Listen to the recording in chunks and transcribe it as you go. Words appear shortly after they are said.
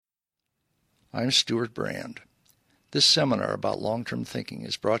I'm Stuart Brand. This seminar about long-term thinking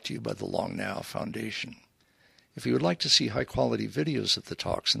is brought to you by the Long Now Foundation. If you would like to see high-quality videos of the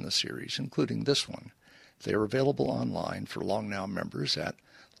talks in the series, including this one, they are available online for Long Now members at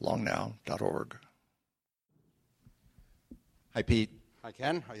longnow.org. Hi, Pete. Hi,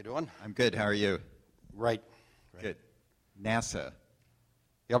 Ken. How you doing? I'm good. How are you? Right. Good. NASA.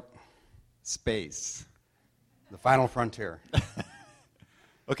 Yep. Space. The final frontier.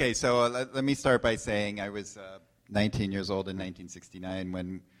 Okay, so let me start by saying I was 19 years old in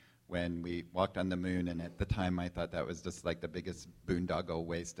 1969 when we walked on the moon, and at the time I thought that was just like the biggest boondoggle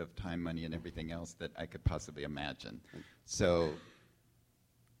waste of time, money, and everything else that I could possibly imagine. So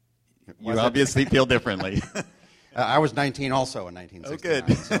you obviously feel differently. I was 19 also in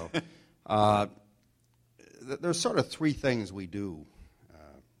 1969. Oh, good. So there's sort of three things we do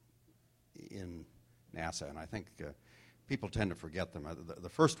in NASA, and I think people tend to forget them. The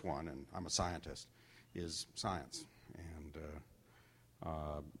first one, and I'm a scientist, is science. And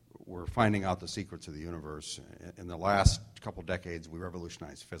we're finding out the secrets of the universe. In the last couple decades, we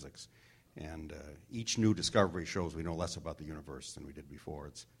revolutionized physics. And each new discovery shows we know less about the universe than we did before.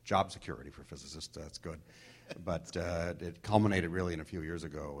 It's job security for physicists. That's good. But it culminated really in a few years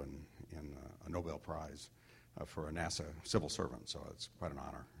ago in a Nobel Prize for a NASA civil servant. So it's quite an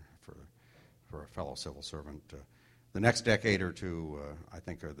honor for a fellow civil servant. The next decade or two, I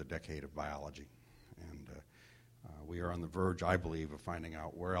think, are the decade of biology. And we are on the verge, I believe, of finding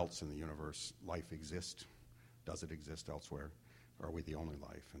out where else in the universe life exists. Does it exist elsewhere? Or are we the only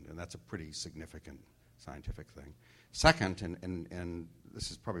life? And that's a pretty significant scientific thing. Second, and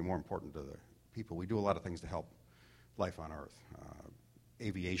this is probably more important to the people, we do a lot of things to help life on Earth.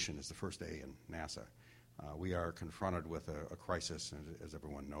 Aviation is the first A in NASA. We are confronted with a crisis, as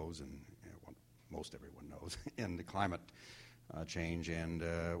everyone knows, and most everyone knows, in the climate change. And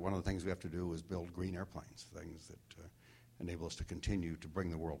one of the things we have to do is build green airplanes, things that enable us to continue to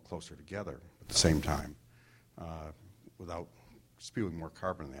bring the world closer together at the same time without spewing more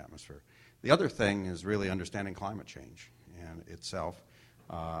carbon in the atmosphere. The other thing is really understanding climate change and itself.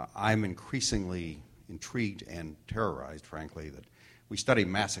 I'm increasingly intrigued and terrorized, frankly, that we study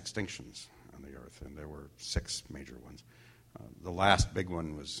mass extinctions on the Earth, and there were 6 major ones. The last big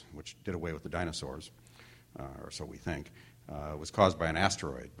one which did away with the dinosaurs, or so we think, was caused by an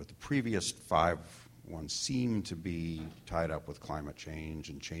asteroid. But the previous 5 ones seem to be tied up with climate change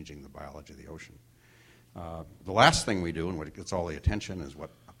and changing the biology of the ocean. The last thing we do, and what gets all the attention, is what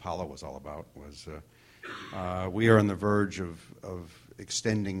Apollo was all about, was we are on the verge of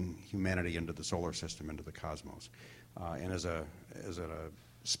extending humanity into the solar system, into the cosmos. And as a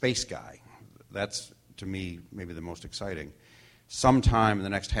space guy, that's, to me, maybe the most exciting. Sometime in the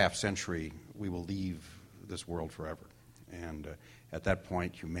next half century, we will leave this world forever. And at that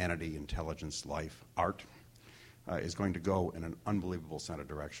point, humanity, intelligence, life, art is going to go in an unbelievable set of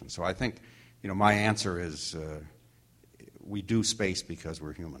directions. So I think, my answer is we do space because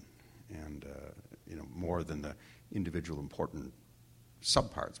we're human, and more than the individual important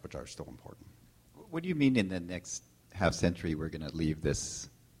subparts, which are still important. What do you mean in the next half century we're going to leave this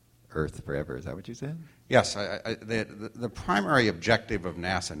Earth forever? Is that what you said? Yes. The primary objective of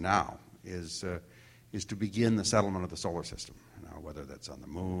NASA now is to begin the settlement of the solar system, whether that's on the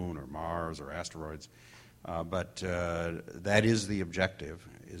moon or Mars or asteroids. But that is the objective,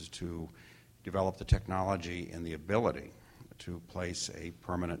 is to develop the technology and the ability to place a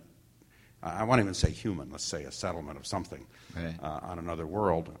permanent, I won't even say human, let's say a settlement of something on another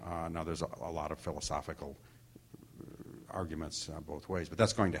world. Now there's a lot of philosophical arguments both ways, but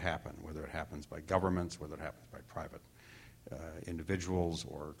that's going to happen, whether it happens by governments, whether it happens by private individuals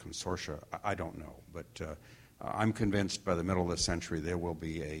or consortia, I don't know. But I'm convinced by the middle of this century there will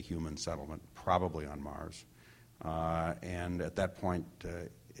be a human settlement, probably on Mars. And at that point,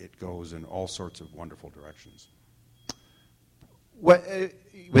 it goes in all sorts of wonderful directions.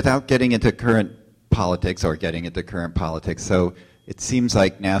 Without getting into current politics, so it seems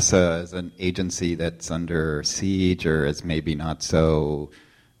like NASA is an agency that's under siege, or is maybe not so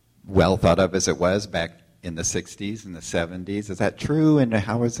well thought of as it was back in the 60s and the 70s. Is that true, and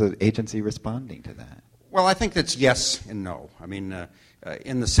how is the agency responding to that? Well, I think that's yes and no. I mean,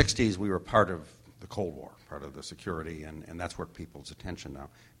 in the 60s, we were part of the Cold War, part of the security, and that's where people's attention now.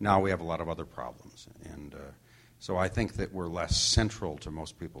 Now we have a lot of other problems, and so I think that we're less central to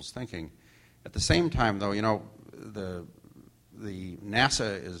most people's thinking. At the same time, though, the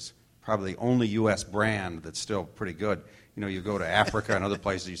NASA is probably the only U.S. brand that's still pretty good. You go to Africa and other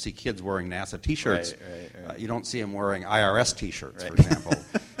places, you see kids wearing NASA T-shirts. Right. You don't see them wearing IRS T-shirts, for example.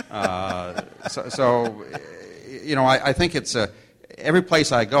 I think it's every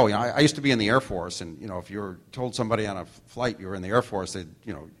place I go, I used to be in the Air Force, and if you were told somebody on a flight you were in the Air Force, they'd,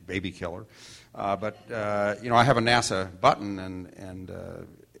 baby killer. But I have a NASA button, and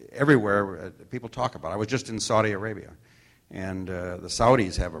everywhere people talk about it. I was just in Saudi Arabia, and the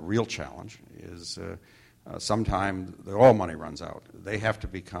Saudis have a real challenge. Sometime the oil money runs out. They have to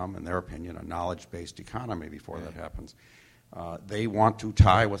become, in their opinion, a knowledge-based economy before that happens. They want to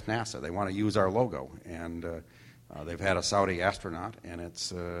tie with NASA. They want to use our logo, and they've had a Saudi astronaut, and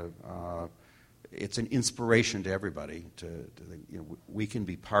it's an inspiration to everybody to think, we can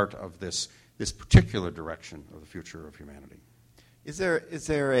be part of this particular direction of the future of humanity. Is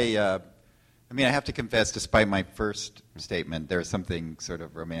there a I have to confess, despite my first statement, there's something sort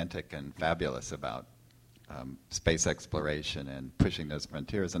of romantic and fabulous about space exploration and pushing those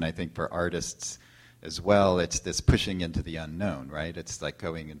frontiers. And I think for artists as well, it's this pushing into the unknown, right? It's like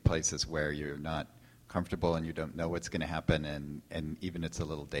going in places where you're not comfortable and you don't know what's going to happen, and even it's a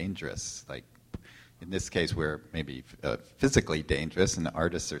little dangerous. Like in this case, we're maybe physically dangerous, and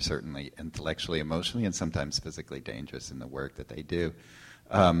artists are certainly intellectually, emotionally, and sometimes physically dangerous in the work that they do.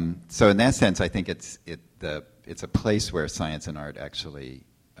 So in that sense, I think it's a place where science and art actually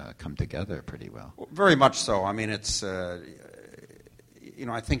come together pretty well. Very much so. It's I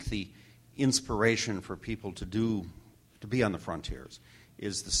think the inspiration for people to be on the frontiers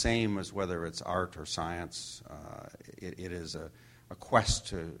is the same as whether it's art or science. It is a quest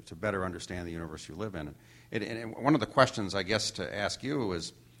to better understand the universe you live in. And one of the questions, I guess, to ask you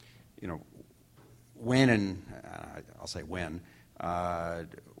is, when, and I'll say when,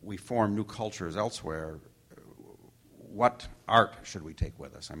 we form new cultures elsewhere, what art should we take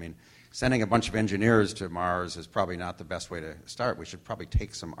with us? Sending a bunch of engineers to Mars is probably not the best way to start. We should probably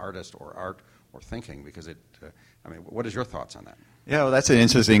take some artist or art or thinking, because what is your thoughts on that? Yeah, well, that's an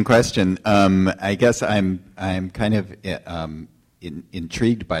interesting question. I guess I'm kind of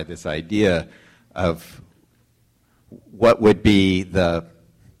intrigued by this idea of what would be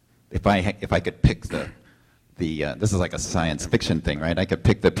if I could pick this is like a science fiction thing, right? I could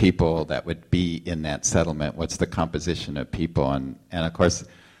pick the people that would be in that settlement. What's the composition of people? And of course,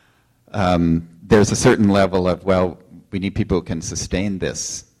 there's a certain level of, we need people who can sustain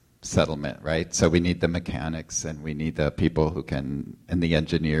this settlement, right? So we need the mechanics, and we need the people who can, and the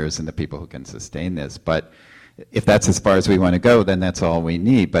engineers, and the people who can sustain this. But if that's as far as we want to go, then that's all we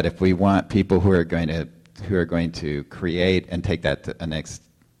need. But if we want people who are going to create and take that to a next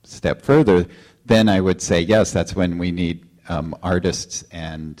step further, then I would say yes. That's when we need artists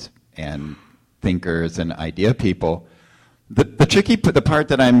and thinkers and idea people. The part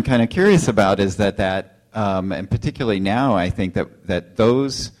that I'm kind of curious about is that and particularly now, I think that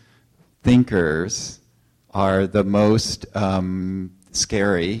those thinkers are the most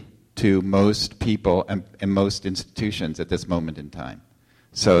scary to most people and most institutions at this moment in time.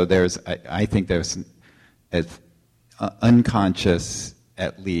 So I think there's an unconscious,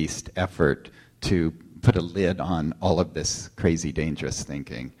 at least, effort to put a lid on all of this crazy, dangerous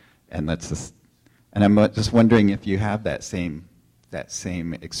thinking, and I'm just wondering if you have that same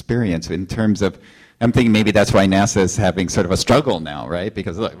experience in terms of. I'm thinking maybe that's why NASA is having sort of a struggle now, right?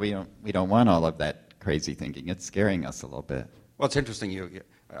 Because look, we don't want all of that crazy thinking. It's scaring us a little bit. Well, it's interesting.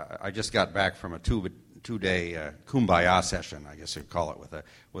 I just got back from a two-day kumbaya session, I guess you'd call it,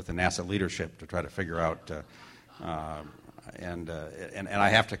 with the NASA leadership to try to figure out. And I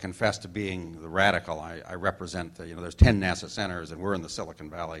have to confess to being the radical. I represent there's 10 NASA centers, and we're in the Silicon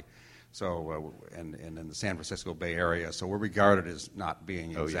Valley, so and in the San Francisco Bay Area. So we're regarded as not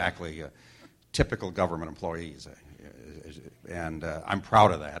being exactly typical government employees, and I'm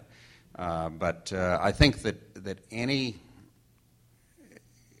proud of that. But I think that any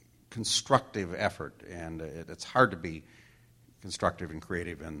constructive effort, and it's hard to be constructive and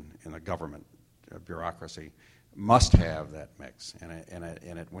creative in a government bureaucracy, must have that mix.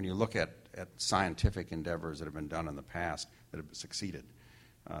 And when you look at scientific endeavors that have been done in the past that have succeeded,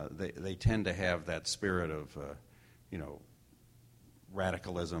 they tend to have that spirit of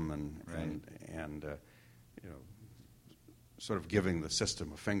radicalism and sort of giving the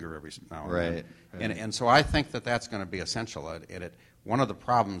system a finger every now and then. And so I think that's going to be essential. One of the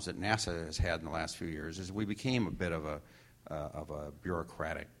problems that NASA has had in the last few years is we became a bit of a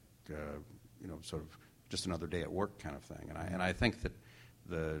bureaucratic, sort of just another day at work kind of thing. And I think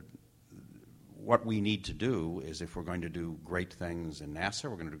that what we need to do is, if we're going to do great things in NASA,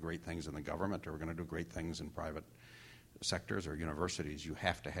 we're going to do great things in the government, or we're going to do great things in private sectors or universities, you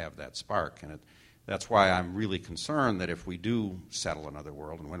have to have that spark. And that's why I'm really concerned that if we do settle another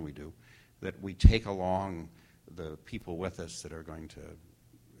world, and when we do, that we take along the people with us that are going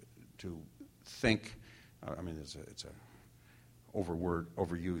to think. It's a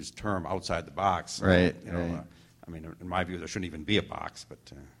overused term, outside the box. Right. I mean, in my view, there shouldn't even be a box,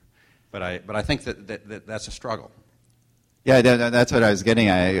 but I think that's a struggle. Yeah, that's what I was getting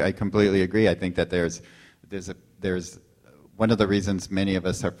at. I completely agree. I think that there's one of the reasons many of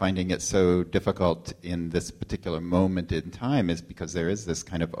us are finding it so difficult in this particular moment in time is because there is this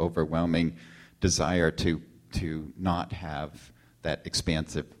kind of overwhelming desire to not have that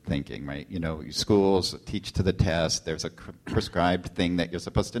expansive thinking, right? Schools teach to the test. There's a prescribed thing that you're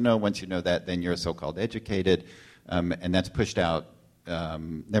supposed to know. Once you know that, then you're so-called educated, and that's pushed out.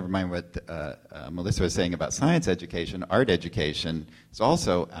 Never mind what Melissa was saying about science education. Art education is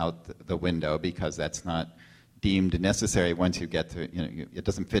also out the window because that's not deemed necessary once you get to, it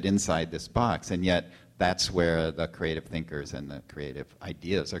doesn't fit inside this box, and yet that's where the creative thinkers and the creative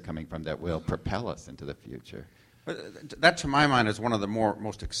ideas are coming from that will propel us into the future. That, to my mind, is one of the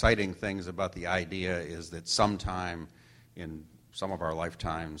most exciting things about the idea, is that sometime in some of our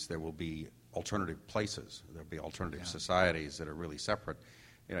lifetimes there will be alternative places, there'll be alternative societies that are really separate.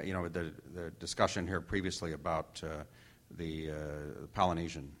 The discussion here previously about the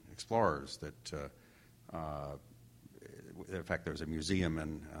Polynesian explorers, that in fact there's a museum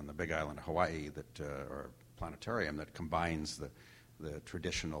on the Big Island of Hawaii or a planetarium that combines the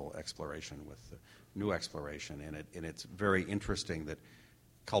traditional exploration with the new exploration, and it's very interesting that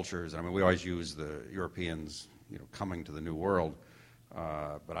cultures, I mean, we always use the Europeans coming to the New World,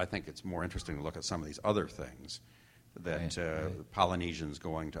 but I think it's more interesting to look at some of these other things, that Polynesians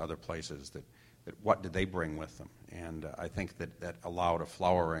going to other places, that what did they bring with them, and I think that allowed a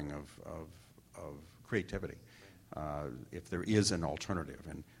flowering of creativity, if there is an alternative.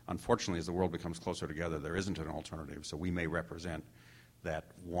 And unfortunately, as the world becomes closer together, there isn't an alternative, so we may represent that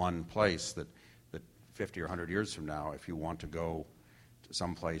one place that 50 or 100 years from now, if you want to go to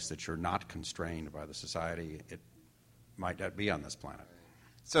some place that you're not constrained by the society, it might not be on this planet.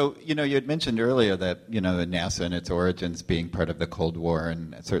 So, you had mentioned earlier that, NASA and its origins being part of the Cold War,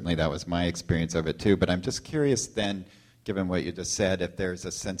 and certainly that was my experience of it too, but I'm just curious then, given what you just said, if there's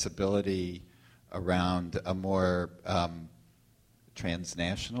a sensibility around a more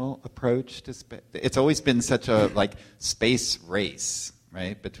transnational approach to space. It's always been such a space race,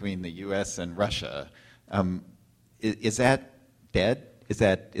 right, between the U.S. and Russia. Is that dead? Is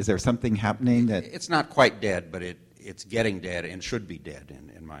there something happening that... It's not quite dead, but it's getting dead and should be dead,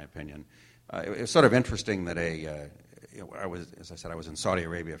 in my opinion. It was sort of interesting that as I said, I was in Saudi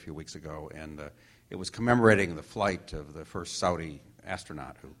Arabia a few weeks ago, and it was commemorating the flight of the first Saudi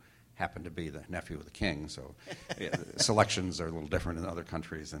astronaut, who happened to be the nephew of the king, so selections are a little different in other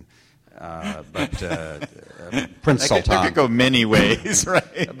countries. But Prince Sultan. That could go many ways,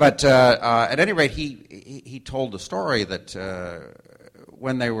 right? But at any rate, he told the story that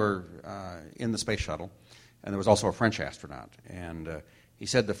when they were in the space shuttle, and there was also a French astronaut, and he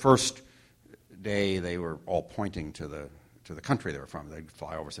said the first day they were all pointing to the country they were from. They'd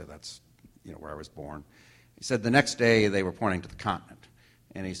fly over and say, that's where I was born. He said the next day they were pointing to the continent.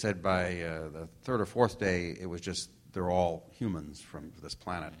 And he said by the third or fourth day, it was just, they're all humans from this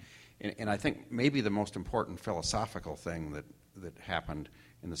planet. And I think maybe the most important philosophical thing that happened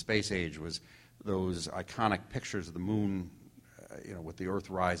in the space age was those iconic pictures of the moon, with the Earth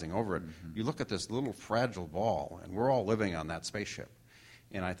rising over it. Mm-hmm. You look at this little fragile ball, and we're all living on that spaceship.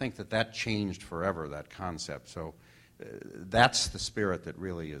 And I think that changed forever, that concept. So that's the spirit that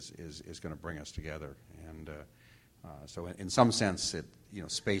really is going to bring us together. And so in some sense,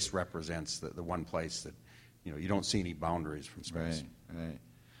 space represents the one place that, you don't see any boundaries from space. Right.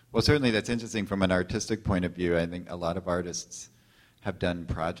 Well, certainly that's interesting from an artistic point of view. I think a lot of artists have done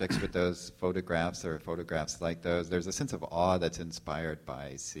projects with those photographs or photographs like those. There's a sense of awe that's inspired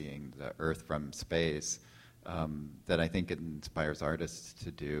by seeing the Earth from space that I think inspires artists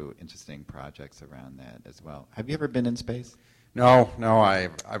to do interesting projects around that as well. Have you ever been in space? No. I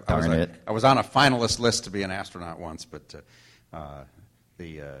was on a finalist list to be an astronaut once, but I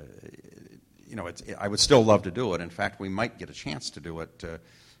would still love to do it. In fact, we might get a chance to do it.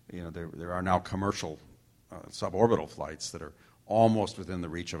 There are now commercial suborbital flights that are almost within the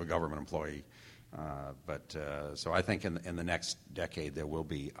reach of a government employee. So I think in the next decade there will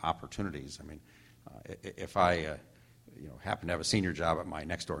be opportunities. I mean, if I happen to have a senior job at my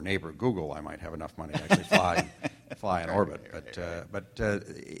next door neighbor, Google, I might have enough money to actually fly in orbit. But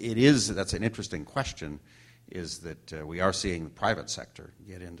that's an interesting question, is that we are seeing the private sector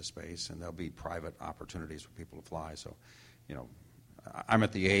get into space, and there'll be private opportunities for people to fly. So, I'm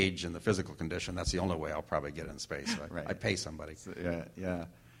at the age and the physical condition, that's the only way I'll probably get in space. Right. I'd pay somebody. So, yeah.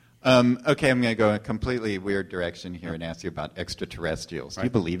 Okay, I'm going to go a completely weird direction here and ask you about extraterrestrials. Right. Do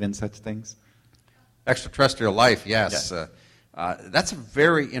you believe in such things? Extraterrestrial life, yes. That's a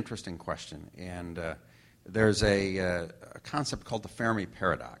very interesting question, and there's a concept called the Fermi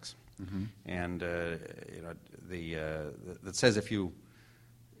paradox, and that says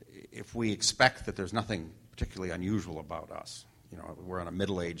if we expect that there's nothing particularly unusual about us, we're on a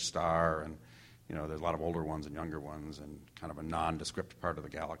middle-aged star, and there's a lot of older ones and younger ones, and kind of a nondescript part of the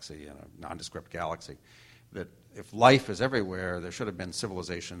galaxy and a nondescript galaxy, that if life is everywhere, there should have been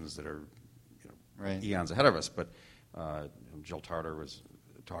civilizations that are right. eons ahead of us. But Jill Tarter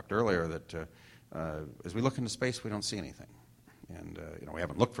talked earlier that as we look into space, we don't see anything. And we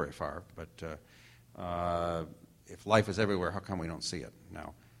haven't looked very far, but if life is everywhere, how come we don't see it?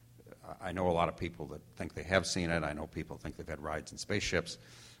 Now, I know a lot of people that think they have seen it. I know people think they've had rides in spaceships.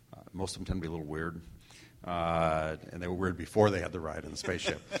 Most of them tend to be a little weird. And they were weird before they had the ride in the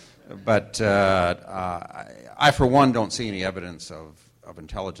spaceship. But I, for one, don't see any evidence of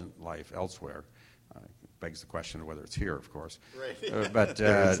intelligent life elsewhere. Begs the question of whether it's here, of course. Right.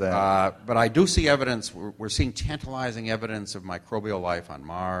 But I do see evidence. We're seeing tantalizing evidence of microbial life on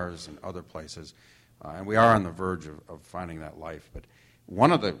Mars and other places. And we are on the verge of finding that life. But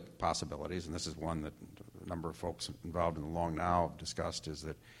one of the possibilities, and this is one that a number of folks involved in the Long Now have discussed, is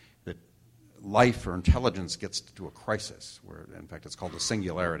that life or intelligence gets to a crisis where, in fact, it's called a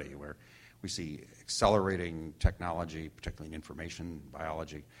singularity, where we see accelerating technology, particularly in information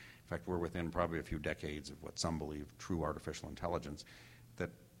biology. In fact, we're within probably a few decades of what some believe true artificial intelligence, that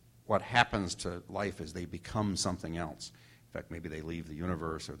what happens to life is they become something else. In fact, maybe they leave the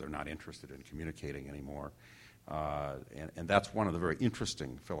universe or they're not interested in communicating anymore. And that's one of the very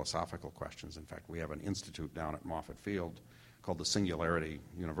interesting philosophical questions. In fact, we have an institute down at Moffett Field called the Singularity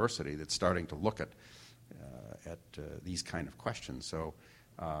University that's starting to look at these kind of questions. So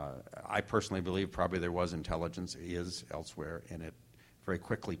I personally believe probably there was intelligence, is elsewhere, and it very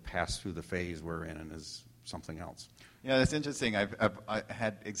quickly passed through the phase we're in and is something else. Yeah, that's interesting. I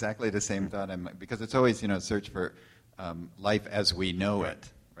had exactly the same thought, because it's always, search for life as we know it,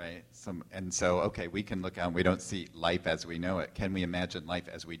 right? And so, okay, we can look out and we don't see life as we know it. Can we imagine life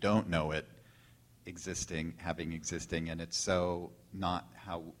as we don't know it existing, and it's so not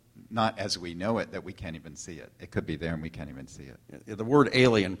as we know it that we can't even see it. It could be there and we can't even see it. The word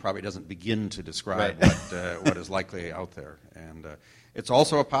alien probably doesn't begin to describe what is likely out there. And it's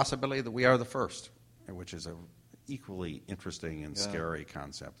also a possibility that we are the first, which is an equally interesting and scary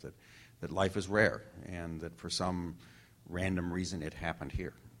concept, that life is rare and that for some random reason it happened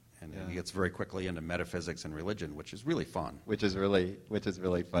here. And it gets very quickly into metaphysics and religion, which is really fun. Which is really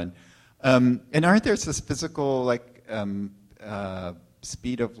fun. And aren't there some physical,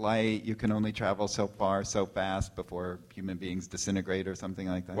 speed of light? You can only travel so far, so fast before human beings disintegrate or something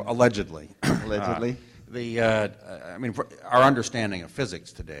like that? Well, allegedly. Allegedly? Our understanding of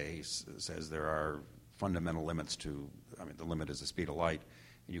physics today says there are fundamental limits to, the limit is the speed of light,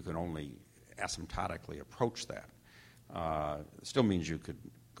 and you can only asymptotically approach that. It still means you could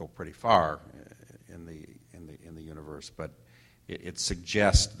go pretty far in the universe, but it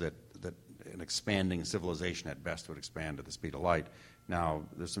suggests that an expanding civilization at best would expand at the speed of light. Now,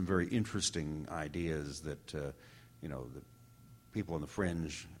 there's some very interesting ideas that the people on the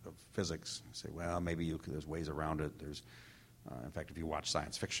fringe of physics say, well, maybe there's ways around it. There's, in fact, if you watch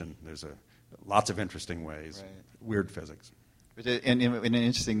science fiction, there's lots of interesting ways, weird physics. But in an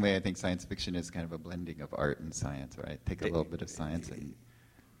interesting way, I think science fiction is kind of a blending of art and science, right? Take a little bit of science and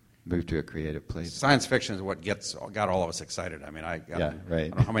move to a creative place. Science fiction is what got all of us excited. I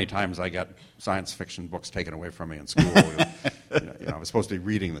don't know how many times I got science fiction books taken away from me in school. I was supposed to be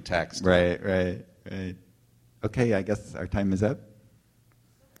reading the text. Right. Okay, I guess our time is up.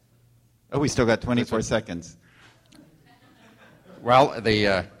 Oh, we still got 24 seconds. Well,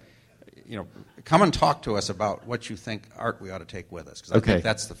 come and talk to us about what you think art we ought to take with us, because I think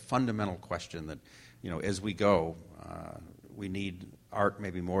that's the fundamental question that, as we go, we need art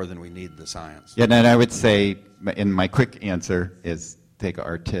maybe more than we need the science. Yeah, and I would say, in my quick answer, is take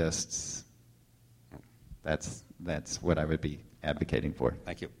artists. That's what I would be advocating for.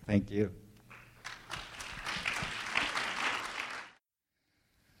 Thank you. Thank you.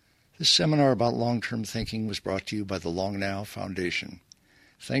 This seminar about long-term thinking was brought to you by the Long Now Foundation.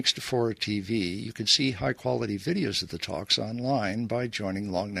 Thanks to Fora TV, you can see high-quality videos of the talks online by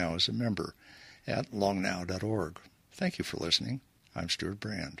joining Long Now as a member at longnow.org. Thank you for listening. I'm Stuart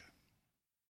Brand.